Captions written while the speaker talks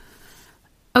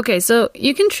Okay, so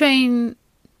you can train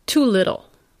too little.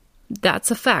 That's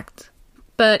a fact.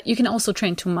 But you can also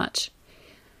train too much.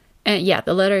 And yeah,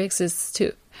 the latter exists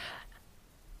too.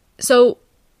 So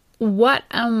what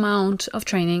amount of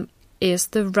training is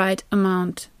the right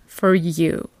amount for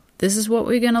you? This is what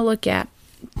we're going to look at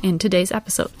in today's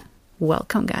episode.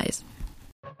 Welcome, guys.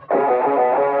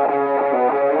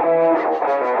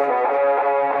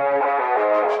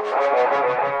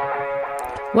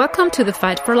 Welcome to the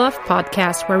Fight for Love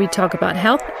podcast, where we talk about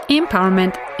health,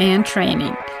 empowerment, and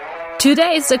training.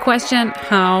 Today is the question,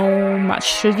 how much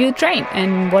should you train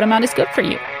and what amount is good for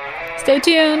you? Stay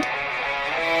tuned.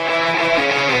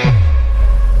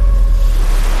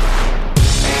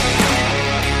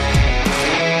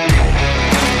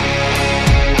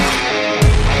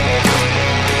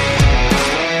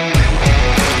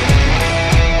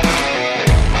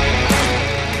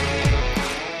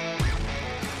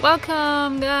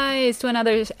 Welcome, guys, to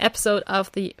another episode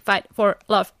of the Fight for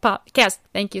Love podcast.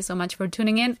 Thank you so much for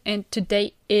tuning in. And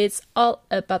today it's all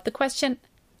about the question,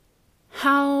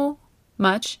 how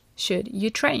much should you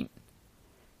train?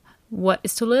 What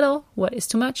is too little? What is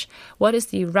too much? What is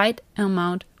the right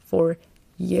amount for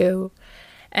you?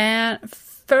 And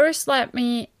first, let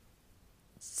me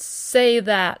say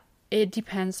that it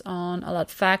depends on a lot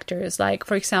of factors. Like,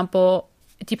 for example,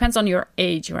 it depends on your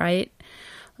age, right?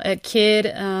 A kid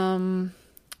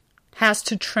has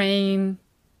to train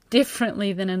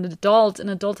differently than an adult. An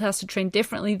adult has to train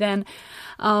differently than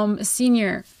a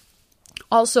senior.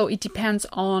 Also, it depends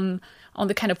on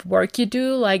the kind of work you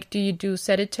do. Like, do you do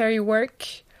sedentary work,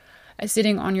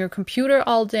 sitting on your computer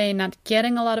all day, not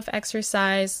getting a lot of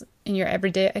exercise in your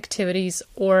everyday activities?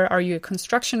 Or are you a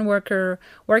construction worker,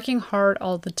 working hard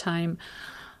all the time?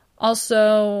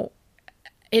 Also,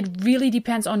 it really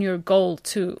depends on your goal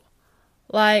too.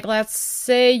 Like, let's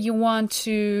say you want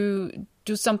to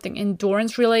do something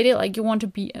endurance related, like you want to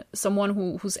be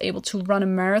someone who's able to run a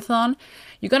marathon.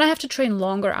 You're going to have to train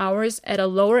longer hours at a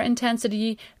lower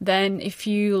intensity than if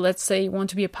you, let's say, want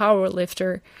to be a power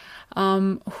lifter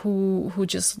who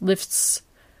just lifts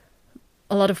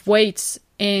a lot of weights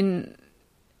in,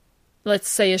 let's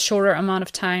say, a shorter amount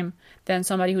of time than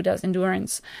somebody who does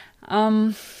endurance.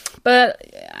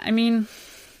 But, I mean,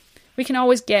 we can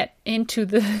always get into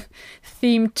the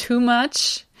theme too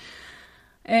much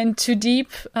and too deep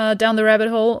down the rabbit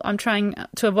hole. I'm trying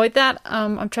to avoid that.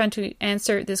 I'm trying to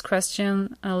answer this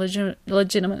question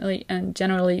legitimately and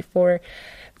generally for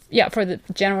the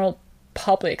general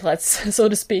public, so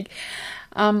to speak.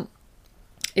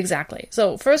 Exactly.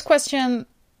 So first question,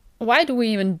 why do we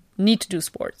even need to do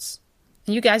sports?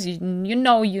 You guys, you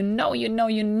know you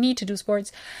need to do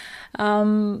sports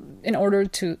in order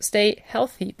to stay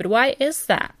healthy. But why is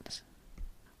that?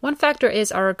 One factor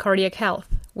is our cardiac health.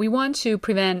 We want to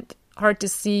prevent heart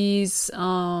disease,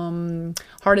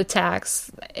 heart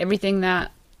attacks, everything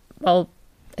that,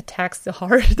 attacks the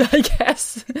heart, I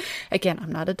guess. Again,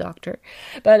 I'm not a doctor.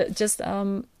 But just,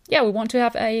 we want to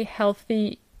have a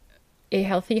healthy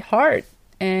heart.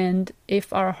 And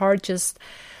if our heart just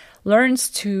learns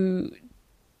to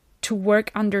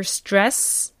work under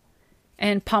stress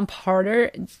and pump harder,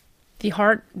 the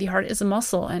heart is a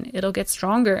muscle and it'll get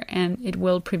stronger and it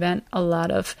will prevent a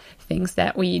lot of things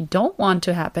that we don't want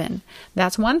to happen.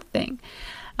 That's one thing.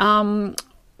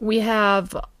 We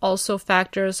have also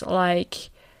factors like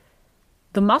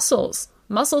the muscles.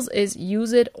 Muscles is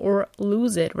use it or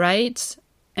lose it, right?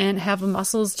 And having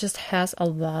muscles just has a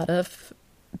lot of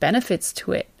benefits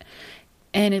to it.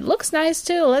 And it looks nice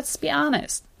too, let's be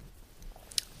honest.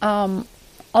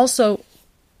 Also,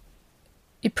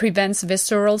 it prevents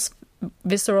visceral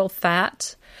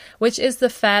fat, which is the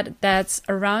fat that's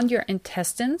around your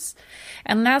intestines.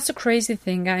 And that's the crazy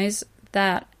thing, guys,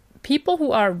 that people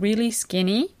who are really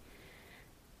skinny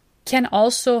can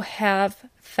also have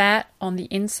fat on the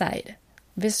inside,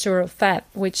 visceral fat,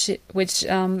 which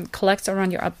collects around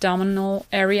your abdominal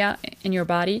area in your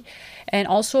body, and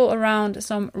also around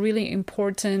some really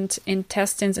important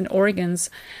intestines and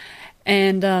organs.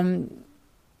 And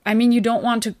you don't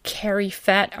want to carry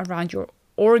fat around your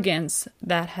organs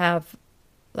that have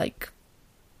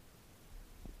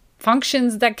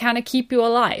functions that kind of keep you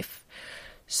alive.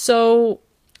 So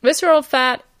visceral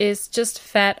fat is just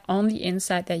fat on the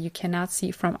inside that you cannot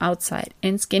see from outside.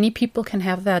 And skinny people can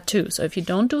have that too. So if you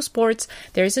don't do sports,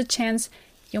 there's a chance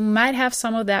you might have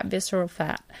some of that visceral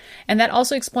fat. And that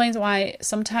also explains why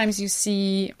sometimes you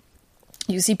see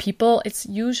people, it's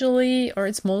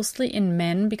mostly in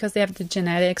men because they have the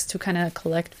genetics to kind of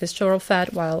collect visceral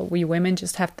fat, while we women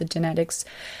just have the genetics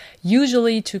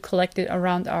usually to collect it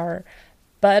around our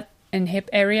butt and hip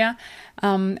area.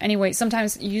 Anyway,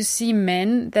 sometimes you see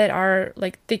men that are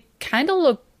like, they kind of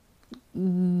look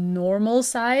normal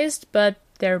sized, but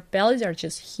their bellies are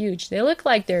just huge. They look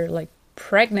like they're like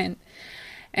pregnant,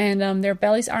 and their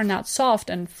bellies are not soft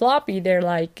and floppy. They're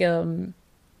like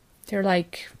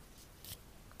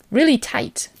really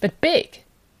tight but big.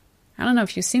 I don't know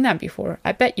if you've seen that before.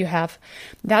 I bet you have.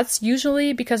 That's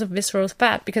usually because of visceral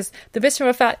fat, because the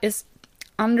visceral fat is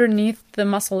underneath the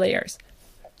muscle layers.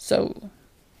 So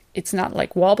it's not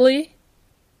like wobbly.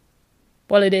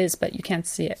 Well, it is, but you can't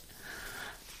see it.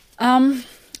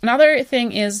 Another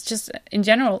thing is just in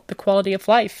general, the quality of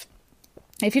life.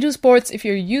 If you do sports, if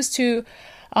you're used to,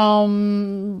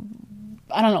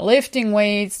 lifting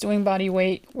weights, doing body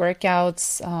weight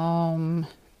workouts,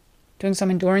 doing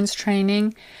some endurance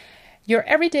training, your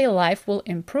everyday life will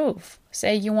improve.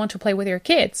 Say you want to play with your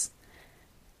kids.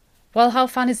 Well, how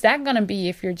fun is that going to be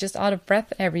if you're just out of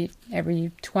breath every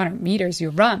 200 meters you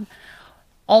run?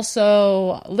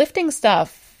 Also, lifting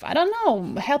stuff. I don't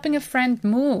know, helping a friend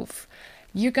move.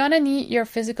 You're going to need your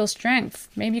physical strength.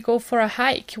 Maybe go for a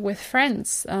hike with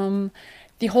friends.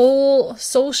 The whole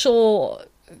social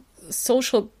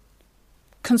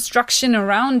construction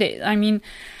around it. I mean,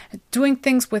 doing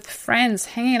things with friends,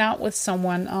 hanging out with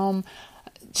someone,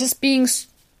 just being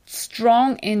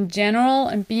strong in general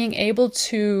and being able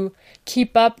to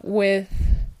keep up with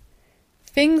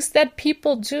things that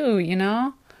people do, you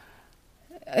know?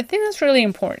 I think that's really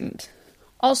important.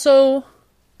 Also,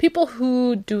 people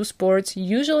who do sports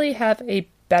usually have a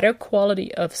better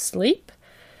quality of sleep.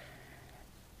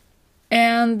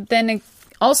 And then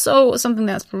also something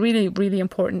that's really, really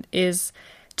important is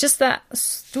just that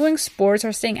doing sports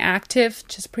or staying active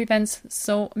just prevents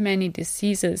so many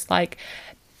diseases like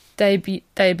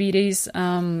diabetes,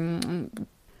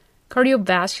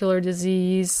 cardiovascular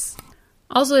disease.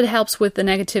 Also, it helps with the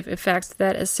negative effects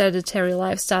that a sedentary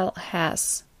lifestyle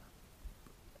has.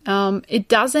 It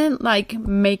doesn't like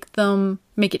make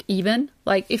it even.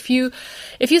 Like if you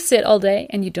sit all day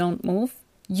and you don't move,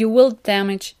 you will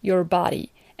damage your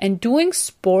body. And doing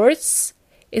sports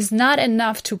is not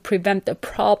enough to prevent the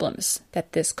problems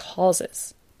that this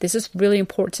causes. This is really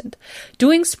important.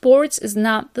 Doing sports is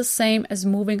not the same as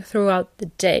moving throughout the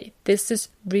day. This is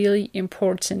really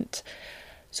important.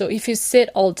 So if you sit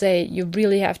all day, you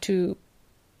really have to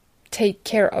take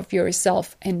care of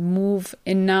yourself and move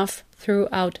enough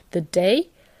throughout the day.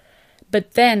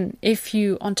 But then if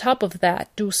you, on top of that,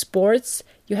 do sports,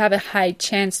 you have a high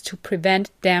chance to prevent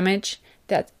damage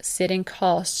that sitting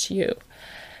costs you.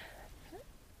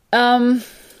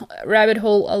 Rabbit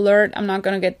hole alert. I'm not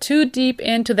going to get too deep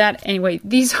into that. Anyway,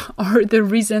 these are the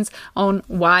reasons on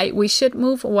why we should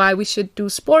move, why we should do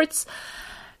sports.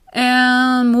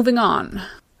 And moving on.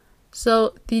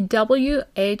 So the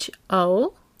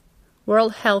WHO,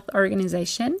 World Health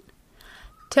Organization,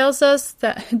 tells us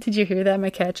that... Did you hear that?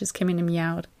 My cat just came in and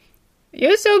meowed.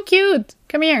 You're so cute.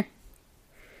 Come here.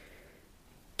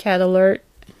 Cat alert.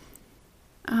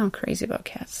 I'm crazy about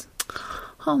cats.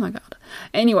 Oh my god.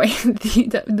 Anyway,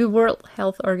 the World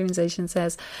Health Organization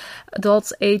says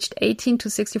adults aged 18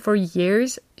 to 64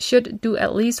 years should do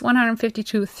at least 150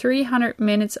 to 300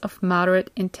 minutes of moderate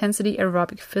intensity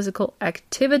aerobic physical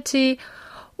activity,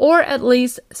 or at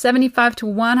least 75 to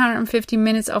 150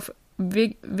 minutes of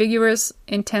vigorous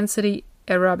intensity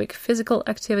aerobic physical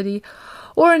activity,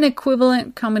 or an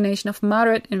equivalent combination of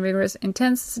moderate and vigorous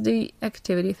intensity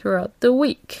activity throughout the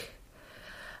week.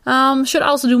 Should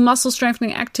also do muscle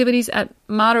strengthening activities at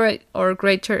moderate or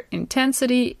greater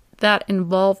intensity that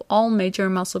involve all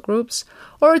major muscle groups,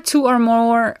 or 2 or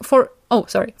more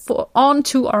on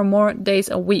 2 or more days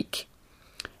a week,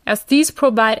 as these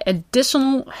provide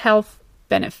additional health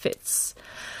benefits.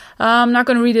 I'm not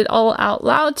going to read it all out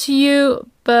loud to you,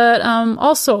 but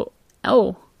also,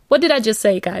 what did I just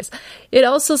say, guys? It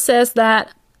also says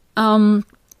that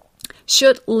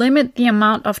should limit the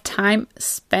amount of time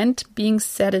spent being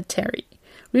sedentary,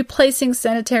 replacing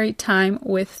sedentary time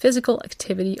with physical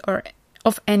activity or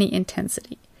of any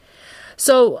intensity.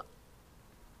 So,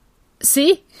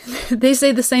 see, they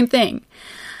say the same thing.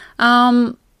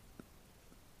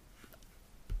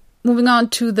 Moving on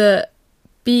to the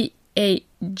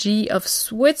BAG of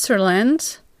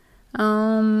Switzerland,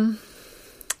 Bundesamt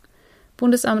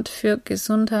für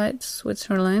Gesundheit,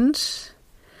 Switzerland,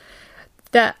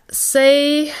 that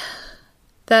say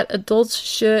that adults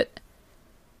should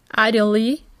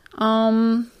ideally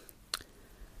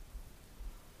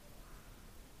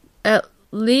at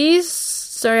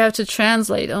least, sorry, I have to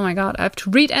translate. Oh my god, I have to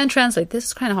read and translate. This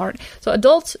is kind of hard. So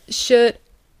adults should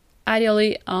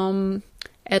ideally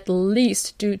at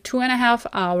least do 2.5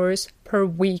 hours per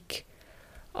week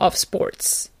of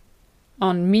sports.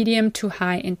 on medium to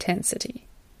high intensity.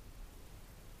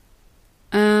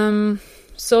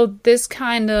 So this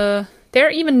kind of,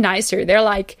 they're even nicer. They're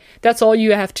like, that's all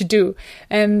you have to do.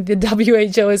 And the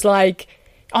WHO is like,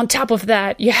 on top of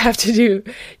that, you have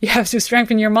to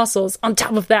strengthen your muscles. On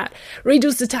top of that,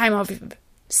 reduce the time of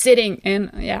sitting.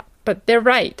 And yeah, but they're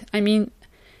right. I mean,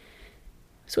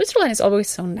 Switzerland is always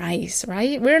so nice,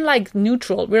 right? We're like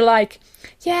neutral. We're like,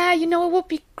 yeah, it would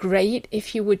be great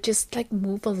if you would just like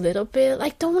move a little bit.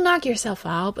 Like, don't knock yourself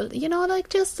out, but like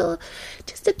just a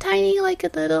tiny, like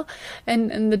a little.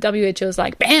 And the WHO is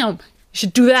like, bam, you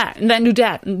should do that and then do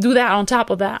that and do that on top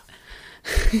of that.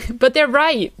 But they're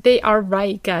right. They are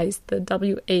right, guys. The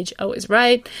WHO is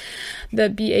right. The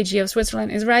BAG of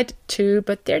Switzerland is right too.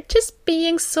 But they're just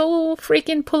being so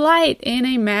freaking polite in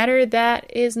a matter that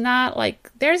is not like,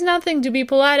 there's nothing to be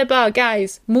polite about,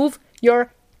 guys. Move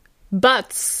your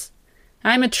butts.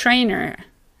 I'm a trainer.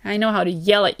 I know how to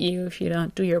yell at you if you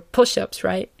don't do your push-ups,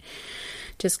 right?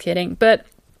 Just kidding. But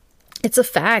it's a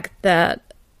fact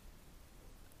that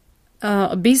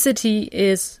obesity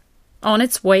is on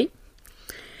its way.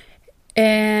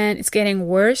 And it's getting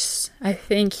worse, I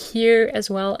think, here as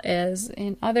well as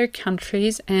in other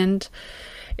countries. And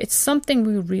it's something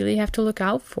we really have to look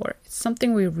out for. It's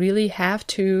something we really have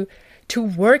to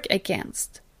work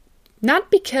against.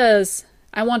 Not because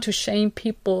I want to shame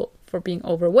people for being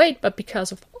overweight, but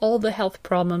because of all the health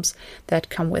problems that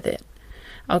come with it.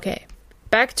 Okay,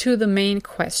 back to the main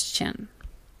question.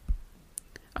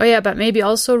 Oh yeah, but maybe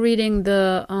also reading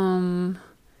the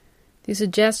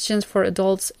suggestions for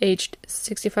adults aged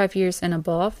 65 years and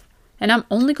above. And I'm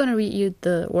only going to read you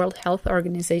the World Health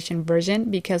Organization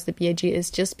version because the BAG is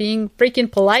just being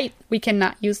freaking polite. We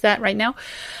cannot use that right now.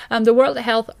 The World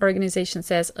Health Organization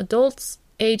says adults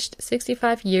aged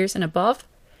 65 years and above,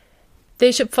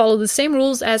 they should follow the same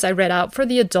rules as I read out for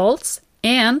the adults,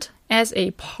 and as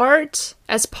part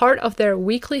of their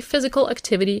weekly physical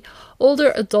activity,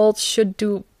 older adults should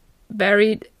do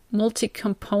varied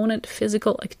multi-component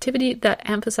physical activity that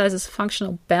emphasizes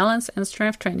functional balance and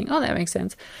strength training. Oh, that makes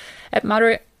sense. At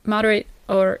moderate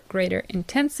or greater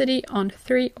intensity on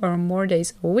 3 or more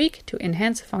days a week to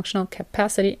enhance functional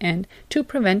capacity and to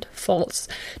prevent falls.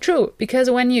 True, because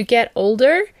when you get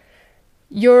older,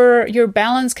 your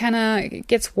balance kind of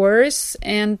gets worse.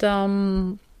 And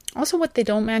also what they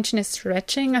don't mention is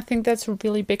stretching. I think that's a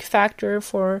really big factor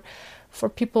for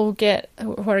people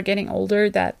who are getting older,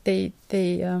 that they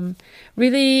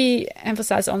really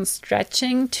emphasize on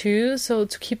stretching too, so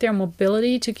to keep their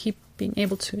mobility, to keep being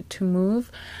able to move,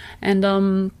 and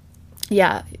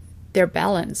their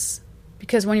balance.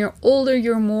 Because when you're older,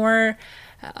 you're more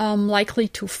likely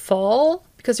to fall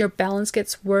because your balance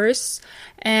gets worse,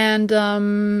 and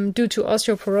due to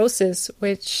osteoporosis,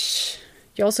 which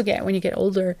you also get when you get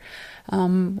older.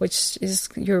 Which is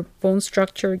your bone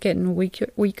structure getting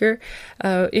weaker.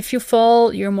 If you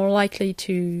fall, you're more likely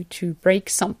to break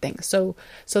something. So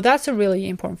that's a really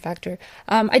important factor.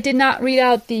 I did not read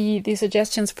out the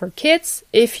suggestions for kids.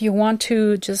 If you want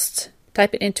to, just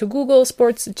type it into Google,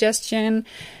 sports suggestion,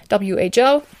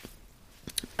 WHO.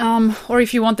 Or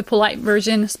if you want the polite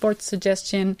version, sports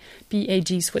suggestion,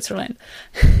 BAG Switzerland.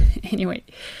 Anyway,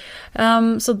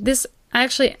 so this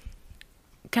actually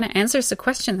kind of answers the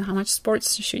question, how much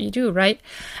sports should you do, right?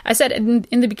 I said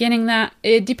in the beginning that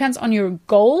it depends on your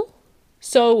goal.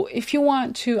 So if you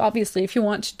want to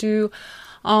do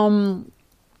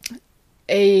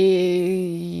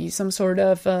some sort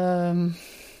of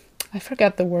I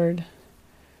forgot the word,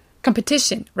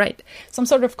 competition, right? Some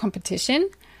sort of competition.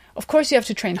 Of course, you have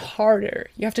to train harder.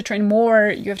 You have to train more.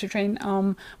 You have to train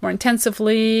more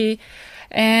intensively.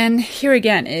 And here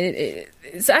again,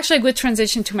 it's actually a good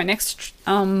transition to my next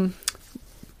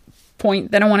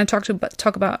point that I want to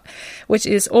talk about, which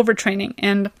is overtraining.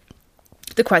 And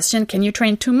the question, can you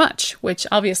train too much? Which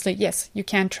obviously, yes, you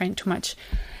can train too much.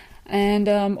 And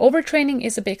overtraining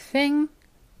is a big thing.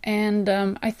 And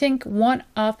I think one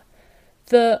of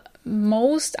the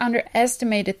most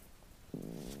underestimated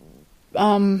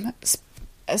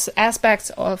aspects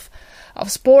of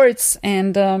sports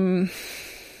and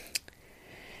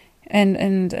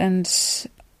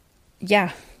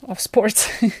of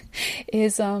sports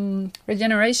is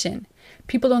regeneration.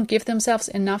 People don't give themselves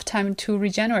enough time to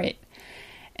regenerate.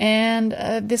 And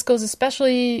this goes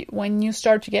especially when you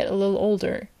start to get a little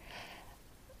older.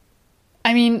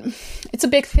 I mean, it's a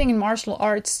big thing in martial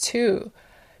arts too.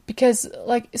 Because,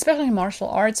 like, especially in martial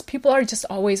arts, people are just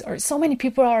always, or so many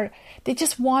people they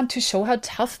just want to show how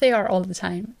tough they are all the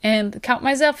time. And count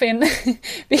myself in,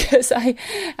 because I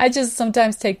just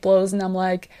sometimes take blows and I'm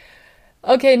like,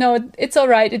 okay, no, it's all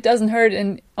right. It doesn't hurt.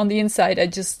 And on the inside, I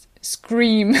just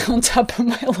scream on top of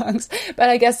my lungs, but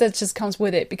I guess that just comes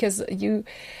with it, because you,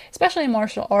 especially in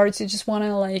martial arts, you just want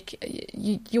to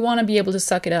you want to be able to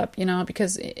suck it up,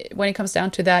 because when it comes down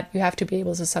to that, you have to be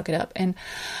able to suck it up. And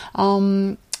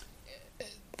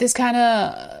this kind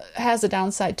of has a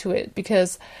downside to it,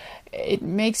 because it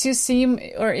makes you seem,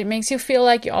 or it makes you feel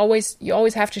like you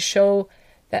always have to show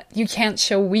that you can't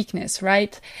show weakness,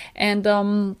 right?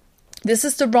 And this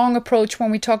is the wrong approach when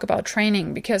we talk about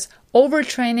training, because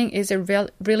overtraining is a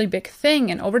really big thing,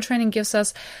 and overtraining gives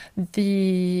us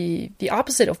the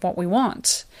opposite of what we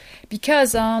want.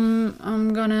 Because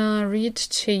I'm gonna read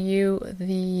to you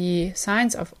the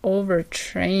signs of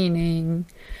overtraining.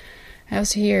 I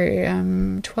was here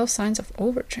 12 signs of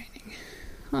overtraining.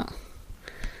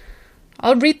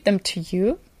 I'll read them to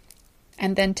you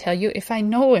and then tell you if I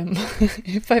know them,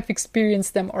 if I've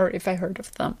experienced them, or if I heard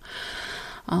of them.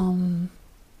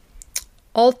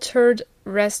 Altered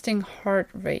resting heart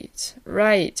rate.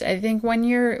 Right. I think when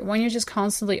you're just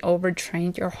constantly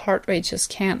overtrained, your heart rate just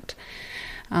can't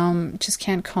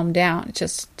calm down. It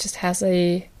just has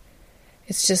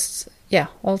it's just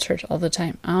altered all the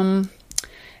time.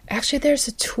 Actually, there's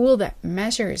a tool that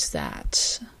measures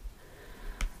that.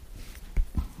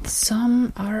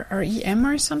 Some REM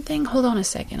or something. Hold on a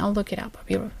second. I'll look it up.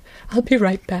 I'll be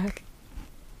right back.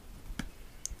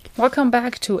 Welcome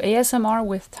back to ASMR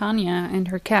with Tanya and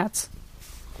her cats.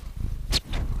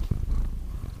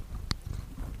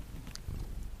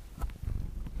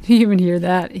 You even hear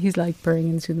that? He's like purring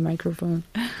into the microphone.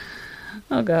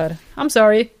 Oh God. I'm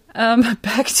sorry.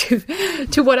 Back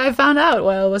to what I found out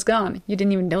while I was gone. You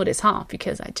didn't even notice, huh?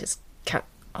 Because I just cut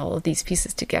all of these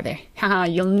pieces together. Haha,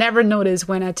 you'll never notice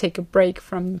when I take a break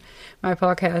from my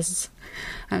podcasts.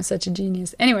 I'm such a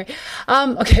genius. Anyway,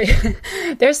 okay.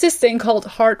 There's this thing called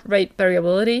heart rate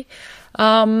variability,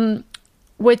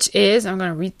 which is, I'm going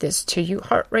to read this to you.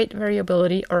 Heart rate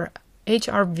variability, or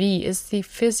HRV, is the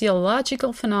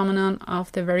physiological phenomenon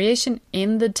of the variation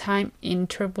in the time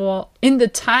interval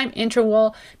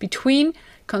between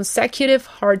consecutive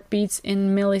heartbeats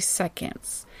in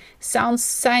milliseconds. Sounds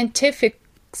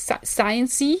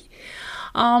sciencey.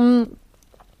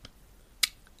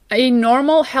 A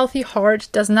normal, healthy heart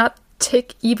does not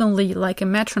tick evenly like a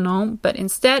metronome, but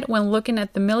instead, when looking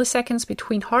at the milliseconds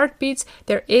between heartbeats,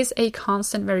 there is a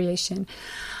constant variation.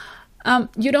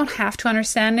 You don't have to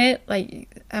understand it. Like,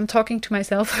 I'm talking to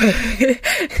myself.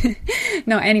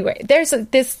 No, anyway, there's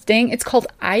this thing. It's called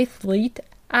iThleet.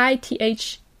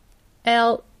 ITHLETAG,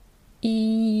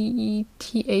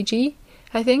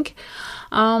 I think.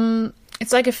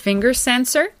 It's like a finger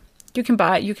sensor. You can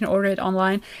buy it. You can order it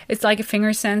online. It's like a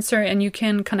finger sensor, and you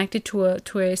can connect it to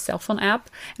a cell phone app.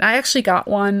 And I actually got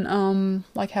one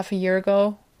like half a year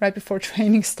ago, right before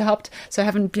training stopped. So I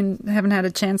haven't had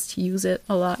a chance to use it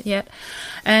a lot yet.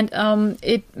 And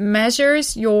it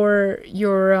measures your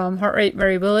heart rate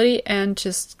variability, and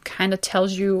just kind of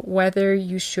tells you whether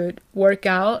you should work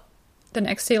out the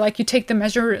next day. Like, you take the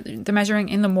measuring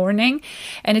in the morning,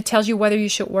 and it tells you whether you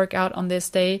should work out on this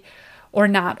day or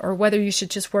not, or whether you should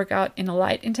just work out in a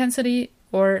light intensity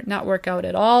or not work out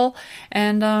at all.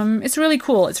 And it's really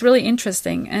cool. It's really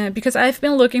interesting, because I've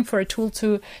been looking for a tool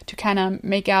to kind of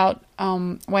make out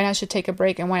when I should take a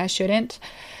break and when I shouldn't.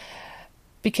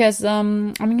 Because,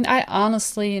 I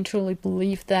honestly and truly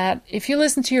believe that if you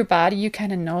listen to your body, you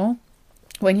kind of know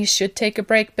when you should take a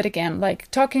break. But again, like,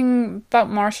 talking about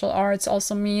martial arts,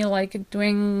 also me, like,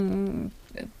 doing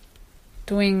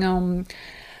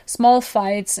small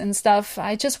fights and stuff,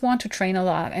 I just want to train a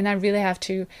lot, and I really have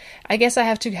to, I guess I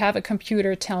have to have a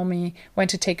computer tell me when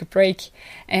to take a break,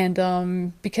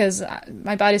 and because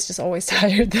my body's just always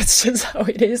tired. That's just how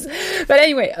it is. But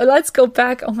anyway, let's go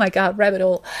back. Oh my God, rabbit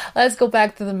hole. Let's go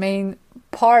back to the main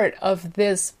part of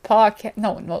this podcast.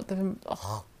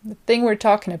 The thing we're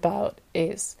talking about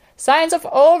is signs of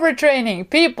overtraining.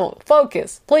 People,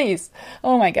 focus, please.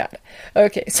 Oh my God.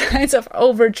 Okay, signs of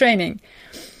overtraining.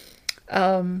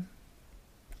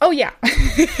 Oh yeah,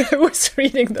 I was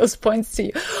reading those points to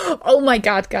you. Oh my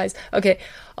God, guys. Okay,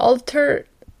 altered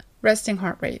resting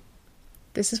heart rate.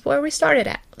 This is where we started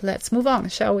at. Let's move on,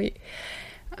 shall we?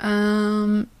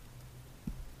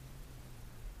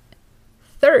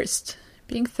 Thirst.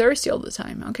 Being thirsty all the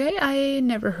time. Okay, I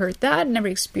never heard that, never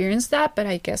experienced that, but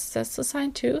I guess that's a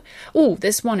sign too. Ooh,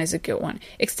 this one is a good one.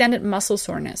 Extended muscle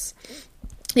soreness.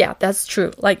 Yeah, that's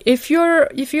true. Like, if you're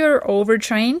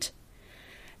overtrained,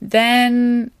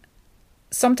 then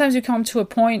sometimes you come to a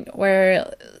point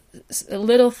where a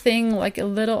little thing, like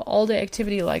all day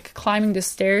activity, like climbing the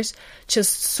stairs,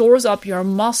 just soars up your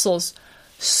muscles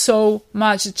so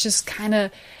much. It just kind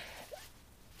of,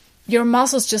 your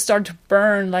muscles just start to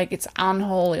burn like it's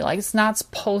unholy, like it's not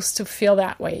supposed to feel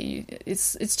that way.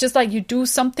 It's just like you do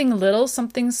something little,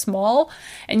 something small,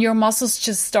 and your muscles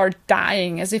just start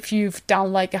dying as if you've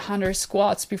done like 100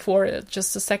 squats before,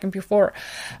 just a second before.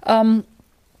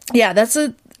 Yeah, that's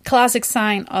a classic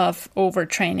sign of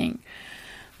overtraining.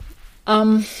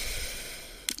 A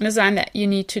sign that you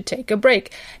need to take a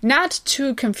break. Not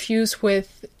to confuse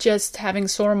with just having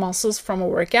sore muscles from a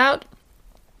workout.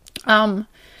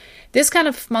 This kind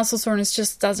of muscle soreness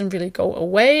just doesn't really go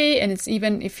away, and it's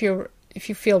even if you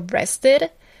feel rested,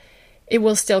 it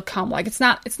will still come. Like it's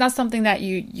not something that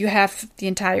you have the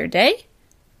entire day.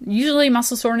 Usually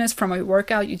muscle soreness from a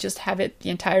workout, you just have it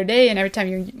the entire day, and every time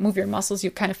you move your muscles,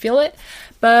 you kind of feel it.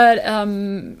 But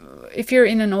if you're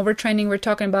in an overtraining, we're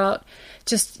talking about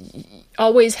just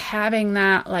always having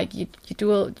that, like you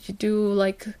do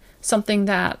like something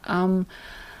that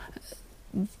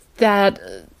that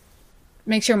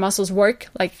makes your muscles work,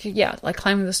 like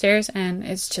climbing the stairs, and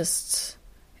it just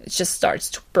starts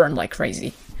to burn like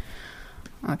crazy.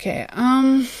 Okay,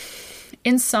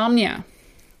 insomnia.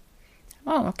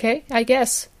 Oh, okay, I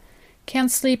guess can't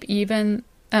sleep even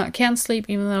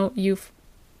though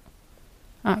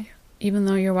even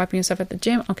though you're wiping yourself at the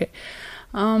gym. Okay,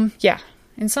 yeah,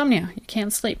 insomnia, you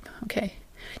can't sleep. Okay,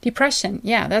 depression,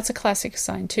 yeah, that's a classic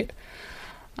sign too.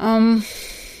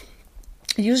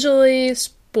 Usually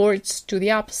sports do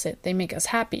the opposite. They make us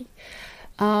happy.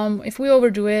 If we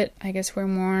overdo it, I guess we're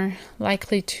more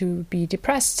likely to be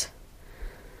depressed.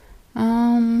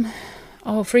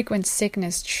 Frequent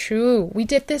sickness. True. Me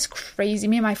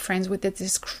and my friends, we did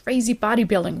this crazy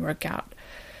bodybuilding workout.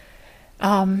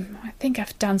 I think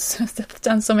I've done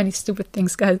so many stupid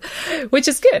things, guys, which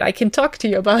is good. I can talk to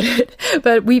you about it.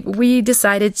 But we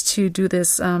decided to do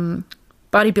this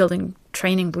bodybuilding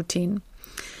training routine.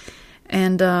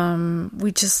 And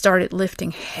we just started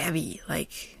lifting heavy.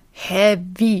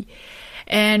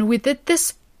 And we did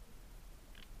this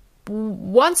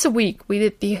once a week. We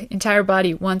did the entire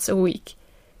body once a week.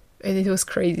 And it was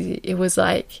crazy. It was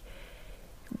like,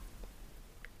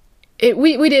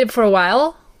 we did it for a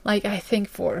while. Like, I think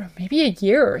for maybe a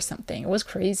year or something. It was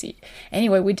crazy.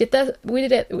 Anyway, we did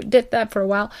that for a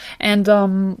while.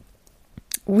 And,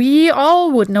 we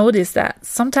all would notice that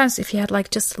sometimes if you had like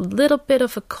just a little bit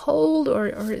of a cold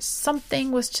or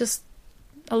something was just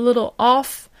a little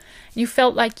off, you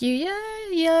felt like you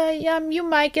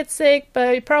might get sick,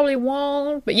 but you probably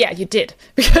won't. But yeah, you did.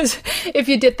 Because if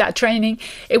you did that training,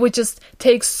 it would just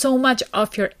take so much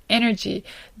of your energy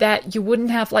that you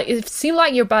wouldn't have, like, it seemed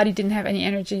like your body didn't have any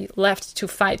energy left to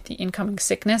fight the incoming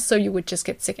sickness. So you would just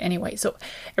get sick anyway. So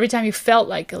every time you felt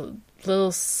like a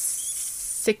little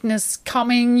sickness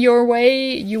coming your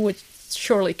way, you would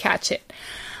surely catch it.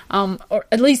 Or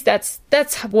at least that's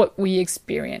what we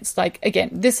experienced. Like, again,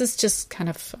 this is just kind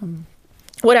of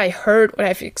what I heard, what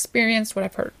I've experienced, what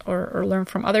I've heard or learned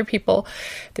from other people.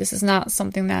 This is not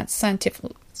something that's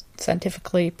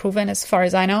scientifically proven as far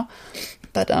as I know.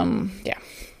 But yeah.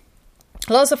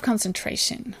 Loss of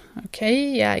concentration. Okay,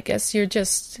 yeah, I guess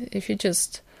if you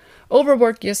just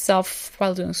overwork yourself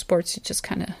while doing sports, you just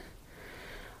kind of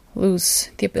lose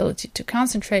the ability to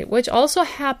concentrate, which also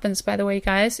happens, by the way,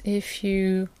 guys, if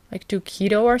you like do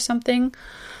keto or something.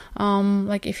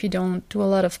 Like if you don't do a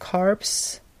lot of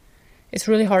carbs, it's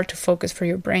really hard to focus for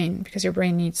your brain because your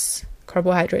brain needs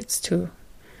carbohydrates to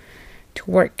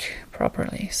work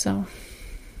properly. So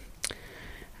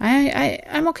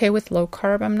I'm okay with low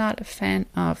carb. I'm not a fan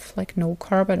of like no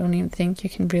carb. I don't even think you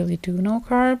can really do no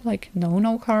carb, like no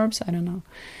carbs. I don't know.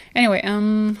 Anyway,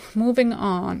 moving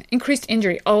on. Increased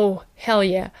injury. Oh, hell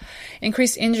yeah.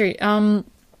 Increased injury.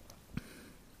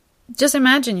 Just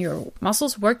imagine your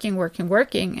muscles working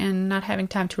and not having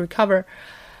time to recover.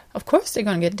 Of course they're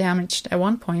going to get damaged at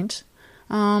one point.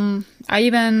 I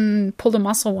even pulled a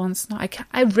muscle once. No,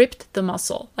 I ripped the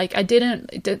muscle. Like it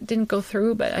didn't go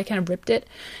through, but I kind of ripped it.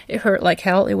 It hurt like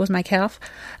hell. It was my calf.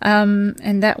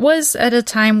 And that was at a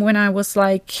time when I was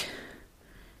like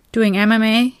doing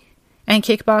MMA and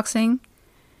kickboxing.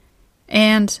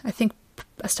 And I think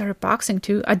I started boxing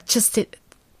too. I just did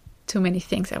too many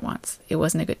things at once. It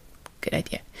wasn't a good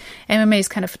idea. MMA is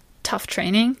kind of tough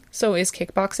training, so is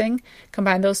kickboxing.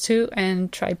 Combine those two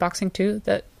and try boxing too.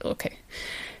 Okay,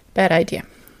 bad idea.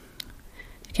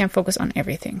 You can't focus on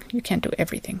everything. You can't do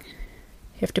everything.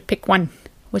 You have to pick one,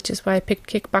 which is why I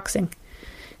picked kickboxing,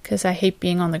 because I hate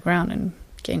being on the ground and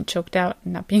getting choked out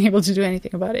and not being able to do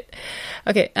anything about it.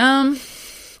 Okay,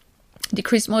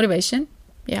 decreased motivation.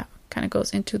 Yeah, kind of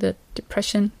goes into the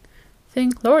depression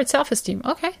thing. Lowered self-esteem.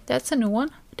 Okay, that's a new one.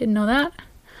 Didn't know that.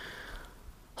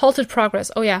 Halted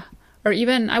progress. Oh yeah. Or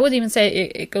even, I would even say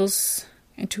it goes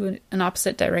into an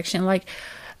opposite direction. Like,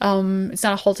 it's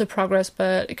not a halted progress,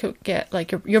 but it could get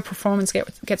like your performance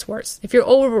gets worse. If you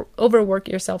overwork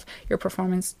yourself, your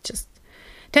performance just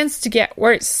tends to get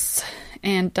worse.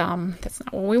 And that's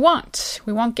not what we want.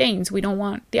 We want gains. We don't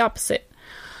want the opposite.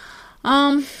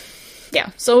 Yeah,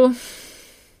 so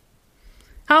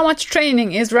how much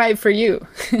training is right for you?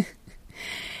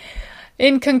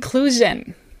 In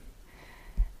conclusion,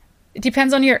 it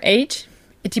depends on your age.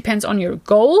 It depends on your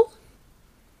goal.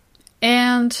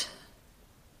 And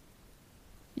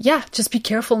yeah, just be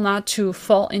careful not to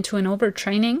fall into an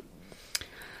overtraining.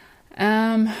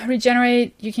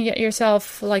 Regenerate. You can get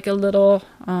yourself like a little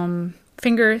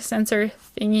finger sensor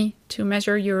thingy to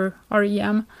measure your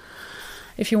REM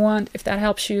if you want, if that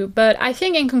helps you. But I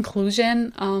think in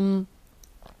conclusion,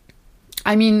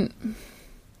 I mean,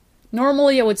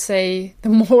 normally I would say the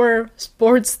more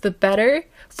sports, the better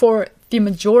for the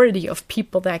majority of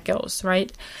people that goes,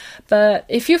 right? But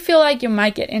if you feel like you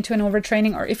might get into an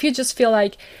overtraining, or if you just feel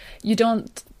like you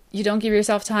don't give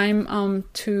yourself time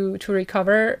to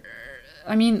recover,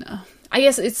 I mean, I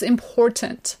guess it's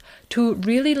important to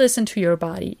really listen to your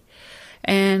body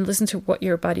and listen to what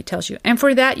your body tells you. And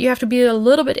for that, you have to be a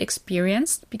little bit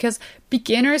experienced, because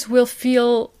beginners will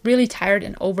feel really tired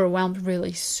and overwhelmed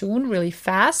really soon, really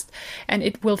fast, and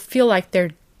it will feel like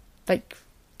they're like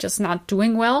just not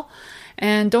doing well.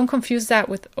 And don't confuse that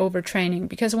with overtraining,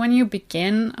 because when you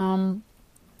begin,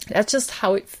 that's just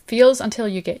how it feels until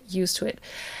you get used to it.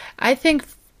 I think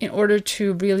in order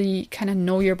to really kind of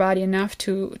know your body enough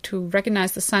to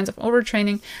recognize the signs of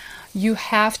overtraining, you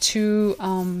have to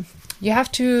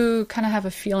kind of have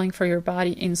a feeling for your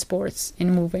body in sports,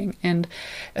 in moving, and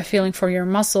a feeling for your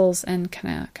muscles, and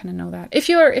kind of know that. If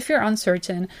you're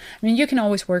uncertain, I mean, you can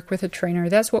always work with a trainer.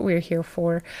 That's what we're here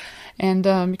for. And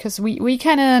because we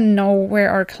kind of know where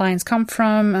our clients come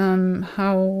from,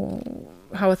 how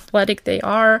athletic they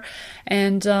are,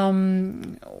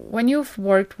 and when you've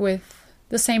worked with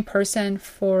the same person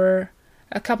for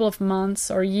a couple of months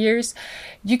or years,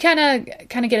 you kind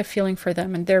of get a feeling for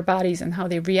them and their bodies and how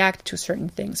they react to certain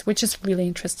things, which is really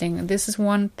interesting. And this is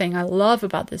one thing I love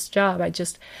about this job. I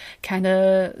just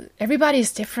everybody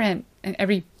is different, and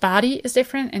every body is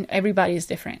different, and everybody is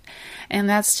different. And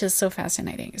that's just so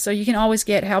fascinating. So you can always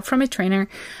get help from a trainer,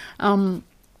 or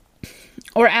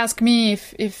ask me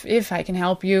if I can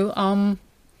help you.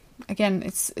 Again,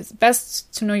 it's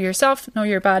best to know yourself, know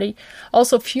your body.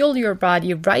 Also, fuel your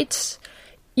body right.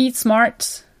 Eat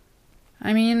smart.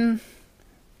 I mean,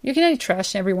 you can eat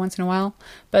trash every once in a while,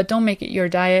 but don't make it your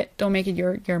diet. Don't make it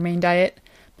your main diet.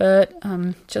 But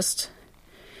just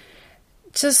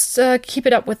keep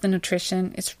it up with the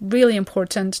nutrition. It's really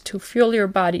important to fuel your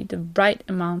body the right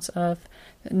amounts of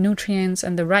nutrients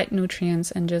and the right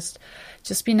nutrients, and just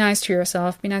be nice to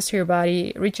yourself, be nice to your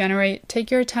body, regenerate,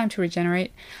 take your time to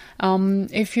regenerate.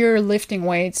 If you're lifting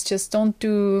weights, just don't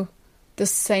do the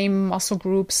same muscle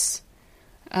groups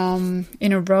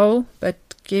in a row, but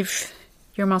give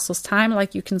your muscles time.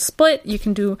 Like, you can split. You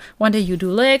can do one day you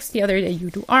do legs, the other day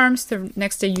you do arms, the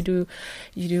next day you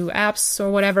do abs or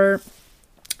whatever,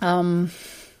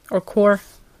 or core.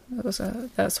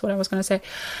 That's what I was going to say.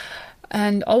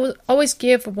 And always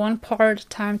give one part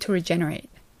time to regenerate.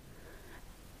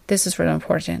 This is really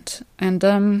important.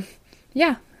 And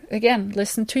yeah, again,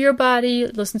 listen to your body,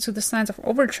 listen to the signs of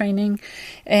overtraining.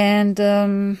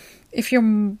 And if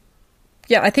you're,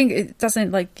 I think it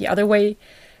doesn't, like the other way.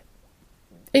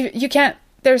 If you can't,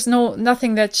 there's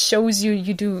nothing that shows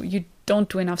you don't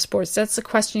do enough sports. That's a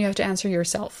question you have to answer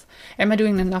yourself. Am I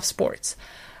doing enough sports?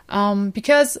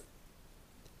 Because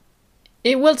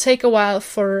it will take a while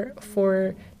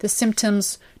for the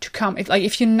symptoms to come.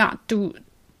 If you not do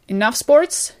enough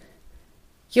sports,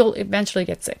 you'll eventually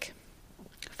get sick.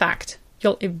 Fact.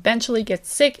 You'll eventually get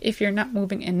sick if you're not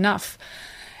moving enough.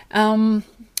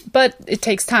 But it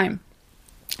takes time.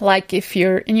 Like, if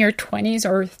you're in your 20s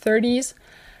or 30s,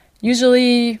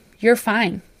 usually you're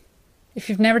fine. If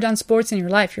you've never done sports in your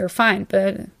life, you're fine.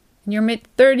 But in your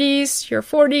mid-30s, your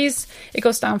 40s, it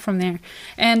goes down from there.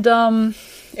 And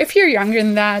if you're younger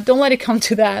than that, don't let it come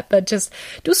to that, but just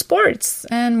do sports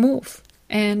and move.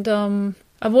 And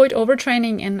avoid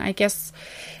overtraining. And I guess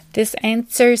this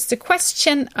answers the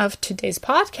question of today's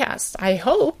podcast, I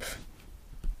hope.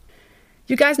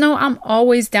 You guys know I'm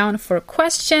always down for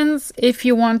questions. If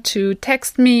you want to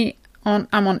text me, I'm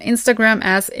on Instagram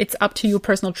as It's Up to You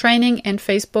Personal Training, and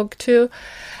Facebook too.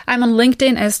 I'm on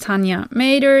LinkedIn as Tanja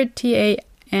Mader,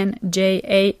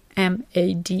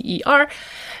 TANJAMADER.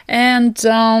 And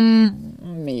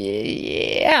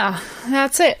yeah,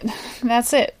 that's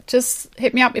it. Just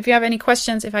hit me up if you have any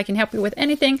questions, if I can help you with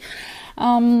anything.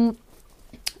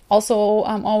 Also,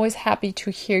 I'm always happy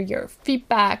to hear your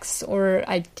feedbacks or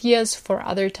ideas for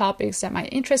other topics that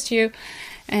might interest you.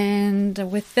 And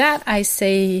with that, I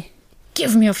say,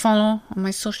 give me a follow on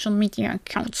my social media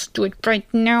accounts. Do it right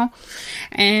now.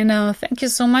 And thank you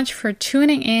so much for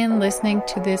tuning in, listening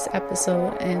to this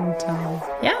episode. And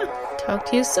talk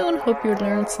to you soon. Hope you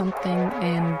learned something.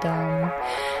 And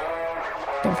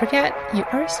don't forget, you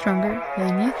are stronger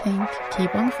than you think.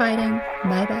 Keep on fighting.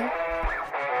 Bye-bye.